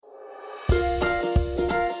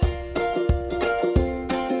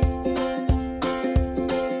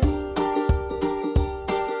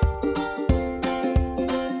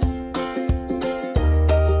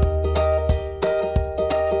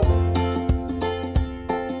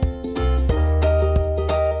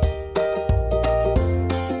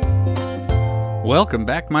Welcome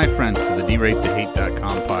back, my friends, to the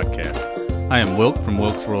DerateTheHate.com podcast. I am Wilk from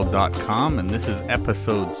WilksWorld.com, and this is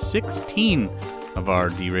episode 16 of our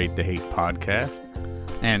Derate the Hate podcast.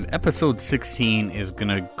 And episode 16 is going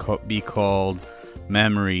to be called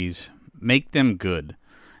Memories Make Them Good.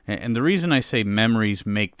 And the reason I say memories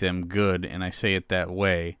make them good, and I say it that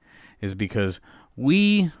way, is because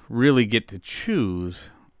we really get to choose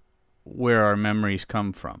where our memories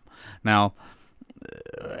come from. Now,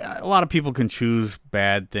 a lot of people can choose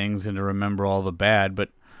bad things and to remember all the bad, but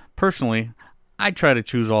personally, I try to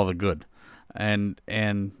choose all the good. And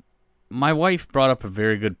my wife brought up a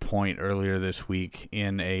very good point earlier this week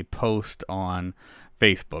in a post on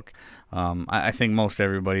Facebook. I think most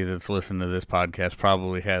everybody that's listened to this podcast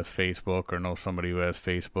probably has Facebook or knows somebody who has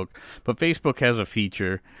Facebook. But Facebook has a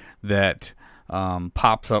feature that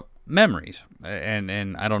pops up memories,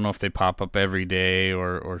 and I don't know if they pop up every day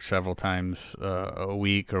or several times a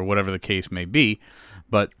week or whatever the case may be,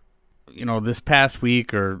 but you know, this past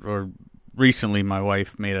week or recently, my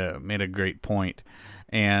wife made a great point,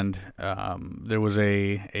 and there was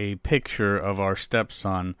a picture of our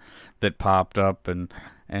stepson that popped up, and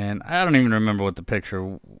I don't even remember what the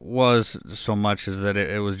picture was so much as that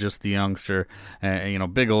it was just the youngster,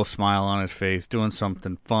 big old smile on his face, doing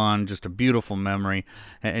something fun, just a beautiful memory.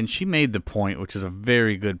 And she made the point, which is a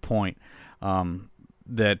very good point,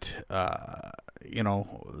 that,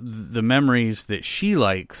 the memories that she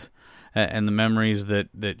likes and the memories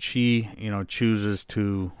that she, chooses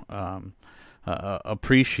to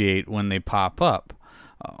appreciate when they pop up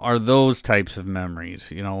are those types of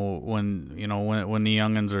memories. When the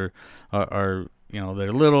youngins are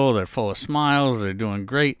they're little, they're full of smiles, they're doing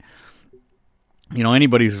great.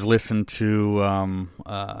 Anybody who's listened to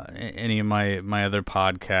any of my other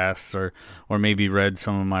podcasts or maybe read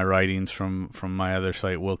some of my writings from my other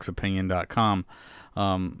site, wilksopinion.com,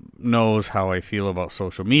 knows how I feel about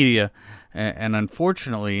social media. And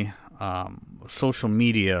unfortunately, social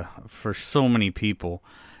media for so many people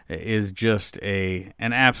is just an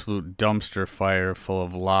absolute dumpster fire full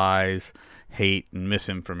of lies, hate, and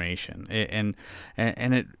misinformation.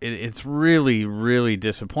 It's really, really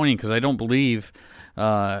disappointing because I don't believe,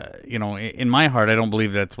 in my heart, I don't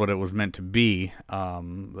believe that's what it was meant to be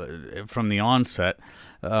from the onset.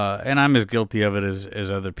 And I'm as guilty of it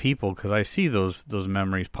as other people because I see those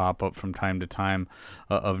memories pop up from time to time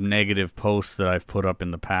of negative posts that I've put up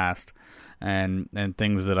in the past. And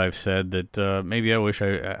things that I've said that maybe I wish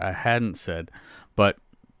I hadn't said, but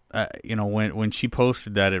when she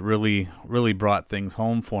posted that, it really really brought things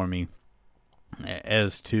home for me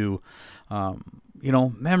as to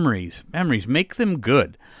memories make them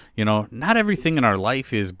good. Not everything in our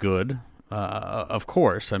life is good. Of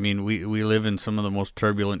course, I mean we live in some of the most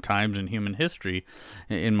turbulent times in human history,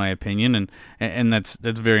 in my opinion, and that's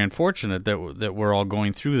very unfortunate that we're all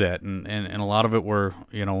going through that, and a lot of it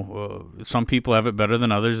some people have it better than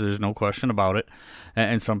others. There's no question about it,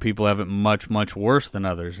 and some people have it much worse than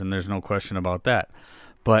others, and there's no question about that.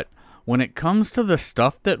 But when it comes to the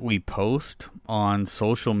stuff that we post on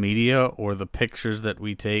social media or the pictures that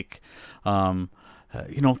we take,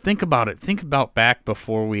 think about it. Think about back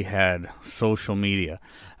before we had social media,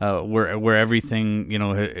 where everything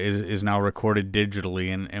is now recorded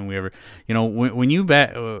digitally, and we ever when you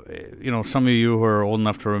some of you who are old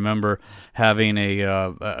enough to remember having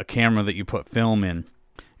a camera that you put film in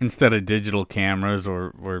instead of digital cameras,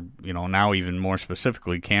 or now even more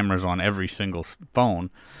specifically cameras on every single phone.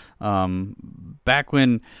 Back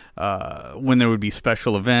when there would be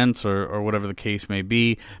special events or whatever the case may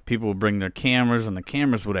be, people would bring their cameras, and the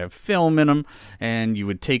cameras would have film in them, and you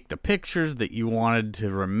would take the pictures that you wanted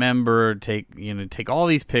to remember, take all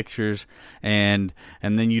these pictures, and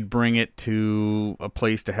then you'd bring it to a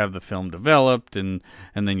place to have the film developed, and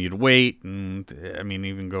then you'd wait, and I mean,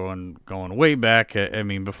 even going way back,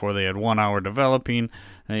 before they had 1 hour developing,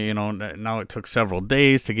 now it took several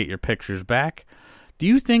days to get your pictures back. Do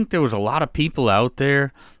you think there was a lot of people out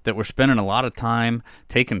there that were spending a lot of time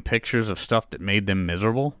taking pictures of stuff that made them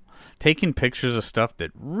miserable? Taking pictures of stuff that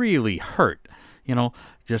really hurt?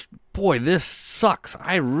 Just, boy, this sucks.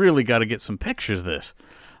 I really got to get some pictures of this.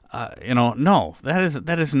 No,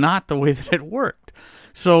 that is not the way that it worked.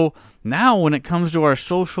 So now when it comes to our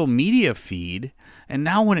social media feed, and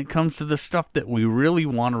now when it comes to the stuff that we really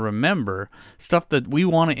want to remember, stuff that we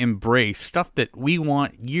want to embrace, stuff that we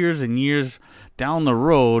want years and years down the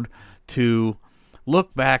road to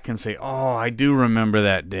look back and say, oh, I do remember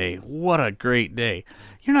that day. What a great day.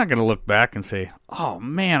 You're not going to look back and say, oh,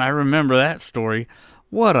 man, I remember that story.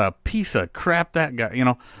 What a piece of crap that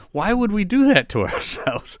guy. Why would we do that to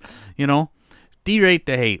ourselves? Derate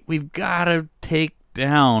the hate. We've got to take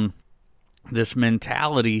down this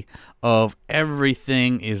mentality of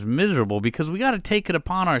everything is miserable, because we got to take it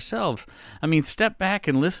upon ourselves. I mean, step back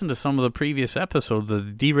and listen to some of the previous episodes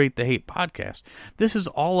of the Derate the Hate podcast. This is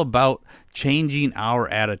all about changing our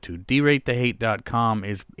attitude. DerateTheHate.com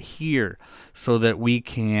is here so that we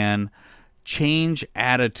can change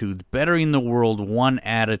attitudes, bettering the world one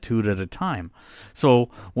attitude at a time. So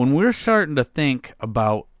when we're starting to think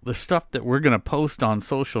about the stuff that we're going to post on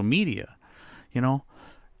social media,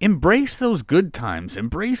 embrace those good times.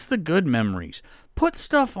 Embrace the good memories. Put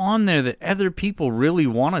stuff on there that other people really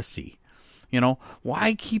want to see.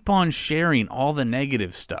 Why keep on sharing all the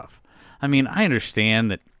negative stuff? I mean, I understand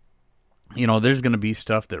that, there's going to be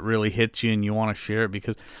stuff that really hits you and you want to share it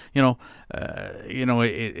because,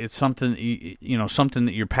 it's something, something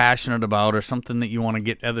that you're passionate about or something that you want to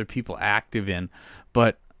get other people active in.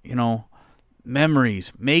 But,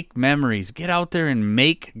 make memories. Get out there and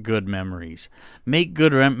make good memories. Make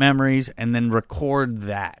good memories and then record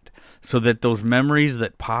that, so that those memories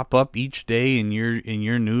that pop up each day in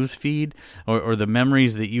your news feed, or the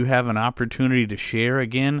memories that you have an opportunity to share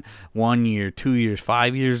again 1 year, 2 years,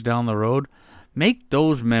 5 years down the road, make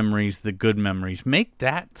those memories the good memories. Make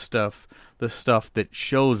that stuff the stuff that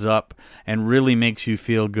shows up and really makes you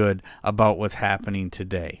feel good about what's happening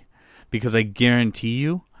today. Because I guarantee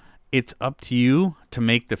you, it's up to you to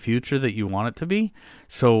make the future that you want it to be.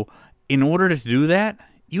 So in order to do that,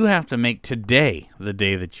 you have to make today the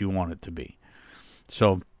day that you want it to be.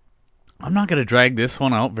 So I'm not going to drag this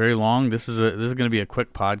one out very long. This is going to be a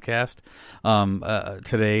quick podcast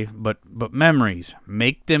today. But memories,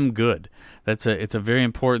 make them good. It's a very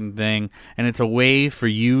important thing, and it's a way for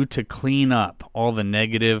you to clean up all the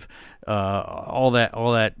negative, all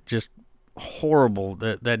that just horrible,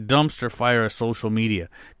 that dumpster fire of social media.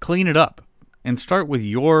 Clean it up and start with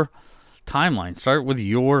your timeline. Start with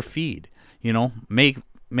your feed.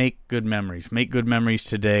 Make good memories. Make good memories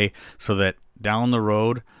today, so that down the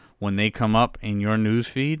road, when they come up in your news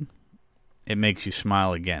feed, it makes you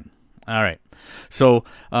smile again. All right. So,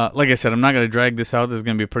 like I said, I'm not going to drag this out. This is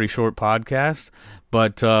going to be a pretty short podcast.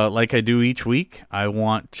 But like I do each week, I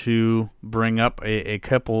want to bring up a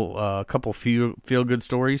couple feel-good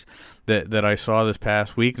stories that I saw this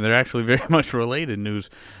past week. And they're actually very much related news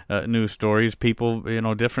stories. People,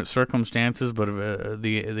 different circumstances, but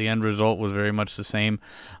the end result was very much the same.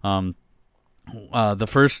 The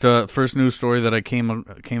first news story that I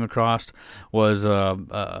came across was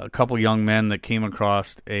a couple young men that came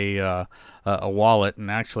across a wallet, and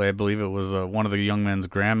actually I believe it was one of the young men's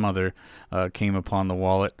grandmother came upon the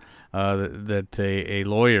wallet that a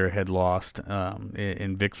lawyer had lost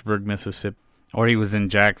in Vicksburg, Mississippi. Or he was in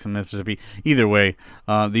Jackson, Mississippi. Either way,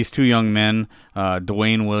 these two young men,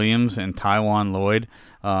 Dwayne Williams and Taiwan Lloyd,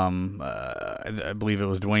 I believe it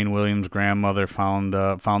was Dwayne Williams' grandmother found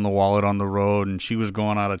the wallet on the road, and she was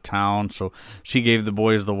going out of town, so she gave the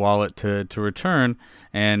boys the wallet to return,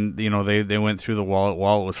 and they went through the wallet.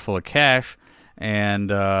 Wallet was full of cash, and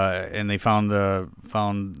they found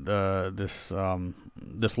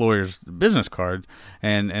this lawyer's business card,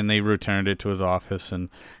 and they returned it to his office, and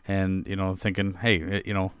thinking, hey,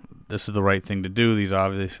 this is the right thing to do. These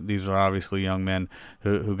are obviously young men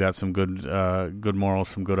who got some good morals,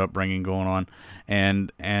 some good upbringing going on,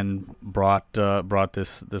 and brought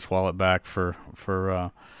this wallet back for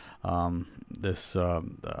this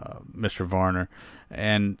Mr. Varner,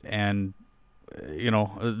 and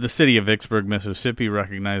the city of Vicksburg, Mississippi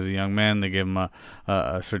recognized the young man. They gave him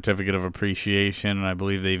a certificate of appreciation, and I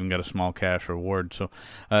believe they even got a small cash reward. So,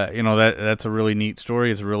 that's a really neat story.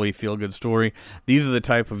 It's a really feel-good story. These are the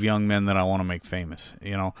type of young men that I want to make famous.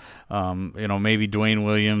 Maybe Dwayne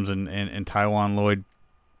Williams and Taiwan Lloyd.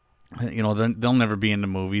 They'll never be into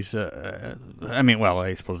movies.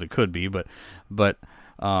 I suppose they could be, but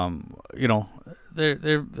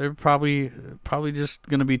they're probably just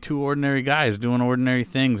going to be two ordinary guys doing ordinary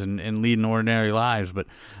things and leading ordinary lives. But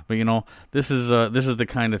this is the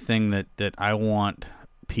kind of thing that I want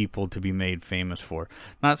people to be made famous for.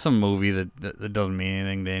 Not some movie that doesn't mean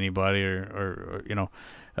anything to anybody, or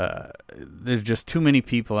there's just too many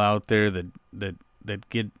people out there that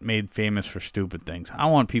get made famous for stupid things. I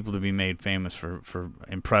want people to be made famous for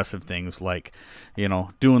impressive things, like,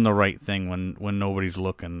 doing the right thing when nobody's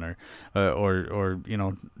looking, or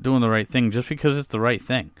doing the right thing just because it's the right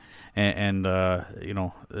thing. And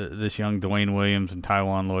this young Dwayne Williams and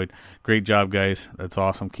Taiwan Lloyd, great job, guys. That's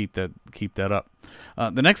awesome. Keep that up.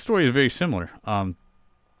 The next story is very similar.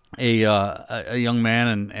 A young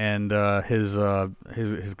man and his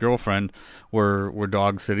girlfriend were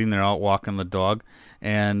dog sitting. They're out walking the dog,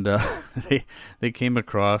 and they came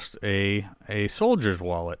across a soldier's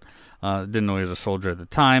wallet. Didn't know he was a soldier at the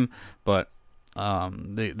time, but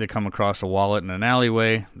They come across a wallet in an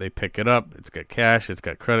alleyway. They pick it up. It's got cash. It's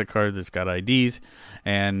got credit cards. It's got IDs.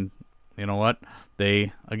 And you know what?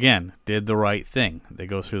 They, again, did the right thing. They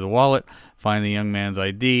go through the wallet, find the young man's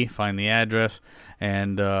ID, find the address,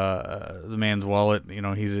 and the man's wallet. You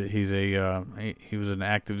know, he was an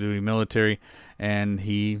active duty military, and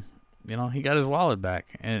he got his wallet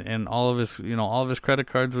back, and all of his credit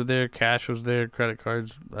cards were there, cash was there, credit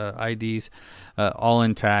cards, IDs, all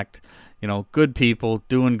intact. You know, good people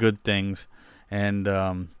doing good things, and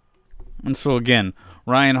so again,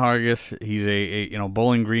 Ryan Hargis, he's a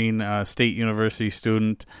Bowling Green State University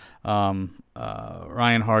student. Ryan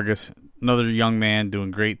Hargis, another young man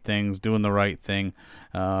doing great things, doing the right thing.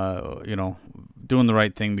 Doing the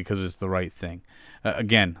right thing because it's the right thing.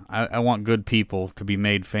 Again, I want good people to be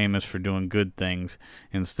made famous for doing good things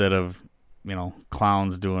instead of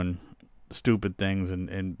clowns doing stupid things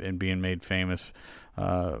and being made famous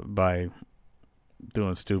by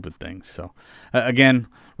doing stupid things. So again,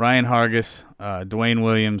 Ryan Hargis, Dwayne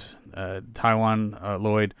Williams, Tywan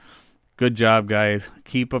Lloyd, good job, guys.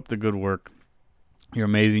 Keep up the good work. You're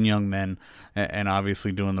amazing young men, and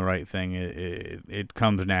obviously doing the right thing, it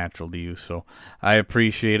comes natural to you. So I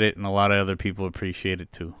appreciate it, and a lot of other people appreciate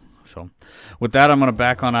it too. So with that, I'm going to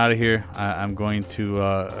back on out of here. I'm going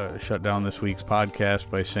to shut down this week's podcast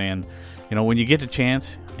by saying, when you get a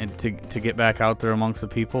chance and to get back out there amongst the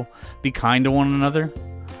people, be kind to one another,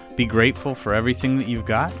 be grateful for everything that you've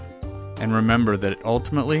got, and remember that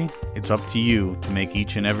ultimately it's up to you to make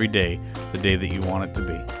each and every day the day that you want it to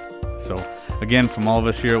be. So again, from all of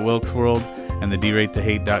us here at Wilkes World and the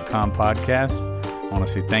DRateTheHate.com podcast, I want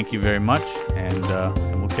to say thank you very much, and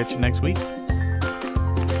we'll catch you next week.